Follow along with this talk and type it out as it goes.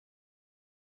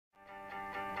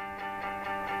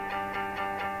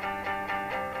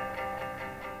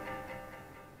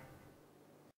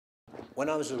When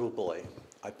I was a little boy,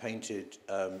 I painted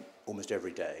almost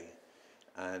every day,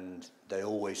 and they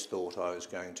always thought I was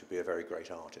going to be a very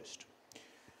great artist.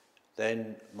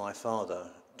 Then my father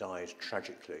died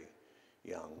tragically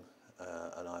young,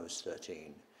 and I was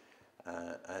 13,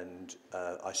 and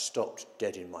I stopped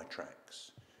dead in my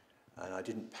tracks, and I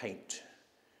didn't paint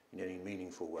in any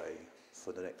meaningful way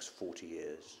for the next 40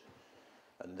 years.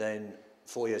 And then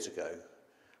 4 years ago,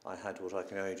 I had what I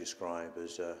can only describe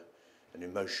as an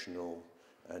emotional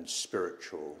and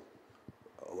spiritual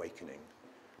awakening.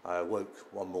 I awoke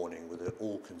one morning with an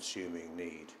all-consuming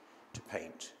need to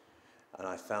paint, and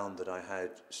I found that I had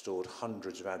stored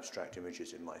hundreds of abstract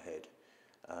images in my head,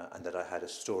 and that I had a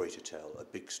story to tell, a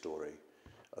big story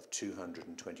of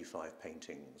 225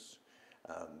 paintings.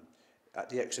 At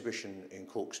the exhibition in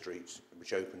Cork Street,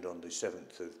 which opened on the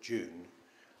 7th of June,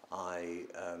 I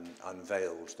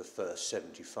unveiled the first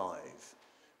 75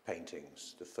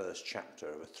 paintings, the first chapter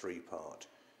of a three-part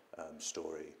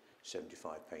story,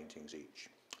 75 paintings each.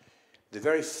 The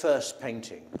very first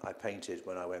painting I painted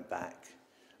when I went back,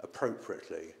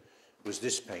 appropriately, was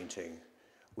this painting,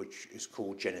 which is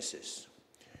called Genesis.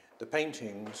 The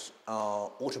paintings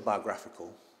are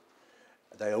autobiographical.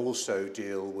 They also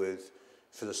deal with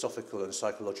philosophical and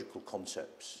psychological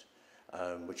concepts,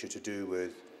 which are to do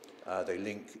with, they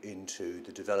link into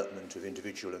the development of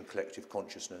individual and collective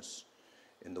consciousness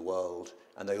in the world,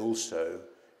 and they also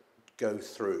go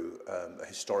through a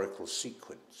historical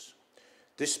sequence.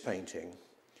 This painting,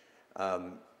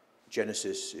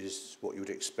 Genesis, is what you would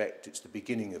expect. It's the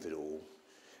beginning of it all,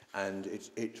 and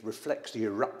it reflects the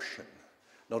eruption,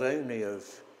 not only of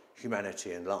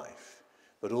humanity and life,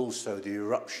 but also the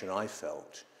eruption I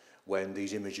felt when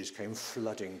these images came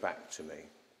flooding back to me.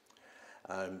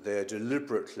 It's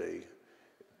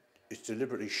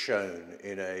deliberately shown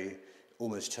in a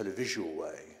almost televisual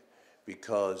way,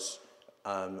 because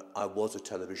I was a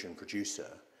television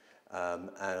producer,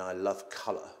 and I love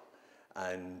colour,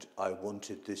 and I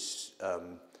wanted this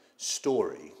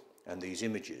story and these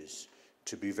images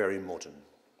to be very modern.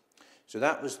 So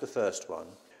that was the first one.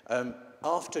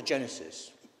 After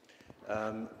Genesis,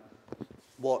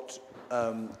 what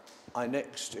I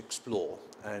next explore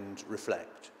and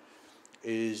reflect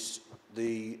is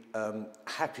the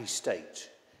happy state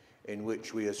in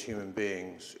which we as human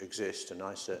beings exist, and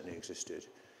I certainly existed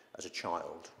as a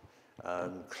child,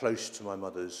 close to my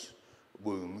mother's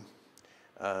womb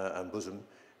and bosom,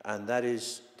 and that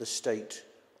is the state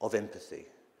of empathy,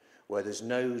 where there's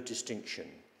no distinction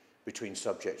between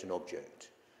subject and object.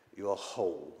 You are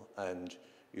whole, and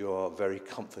you are very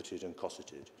comforted and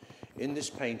cosseted. In this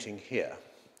painting here,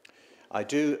 I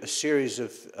do a series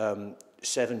of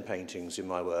 7 paintings in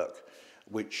my work,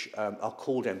 which are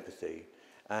called Empathy,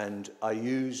 and I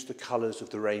use the colours of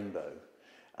the rainbow,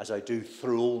 as I do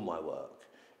through all my work.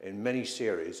 In many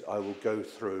series, I will go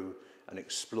through and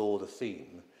explore the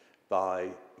theme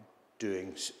by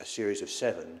doing a series of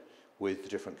 7 with the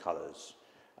different colours.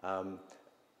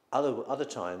 Other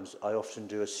times, I often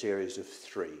do a series of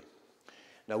 3.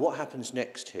 Now, what happens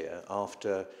next here,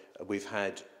 after we've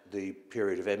had the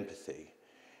period of empathy,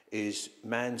 is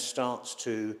man starts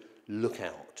to look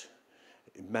out.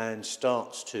 Man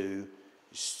starts to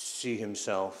see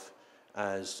himself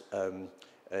as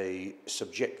a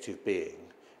subjective being,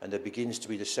 and there begins to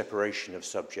be the separation of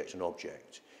subject and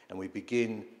object, and we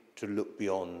begin to look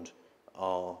beyond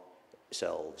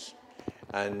ourselves.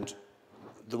 And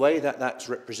the way that that's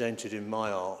represented in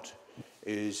my art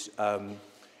is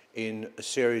in a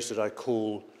series that I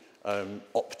call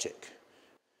Optic.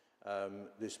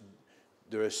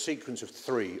 There are a sequence of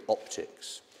 3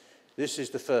 optics. This is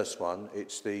the first one.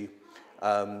 It's the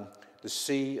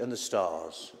sea and the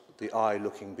stars, the eye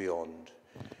looking beyond.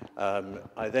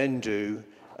 I then do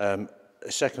a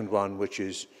second one, which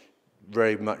is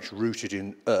very much rooted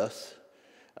in earth,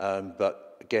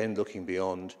 but again looking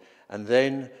beyond. And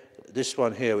then this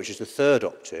one here, which is the third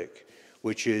optic,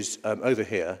 which is over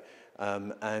here,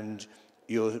 and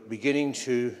you're beginning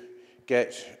to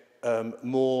get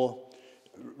more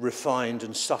refined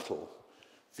and subtle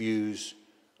views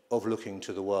of looking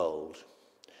to the world.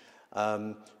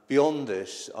 Beyond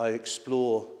this, I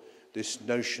explore this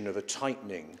notion of a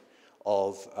tightening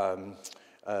of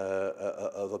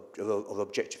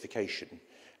objectification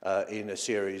in a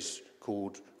series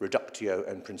called Reductio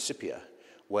and Principia,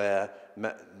 where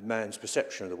man's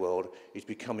perception of the world is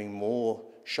becoming more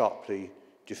sharply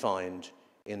defined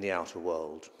in the outer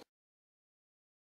world.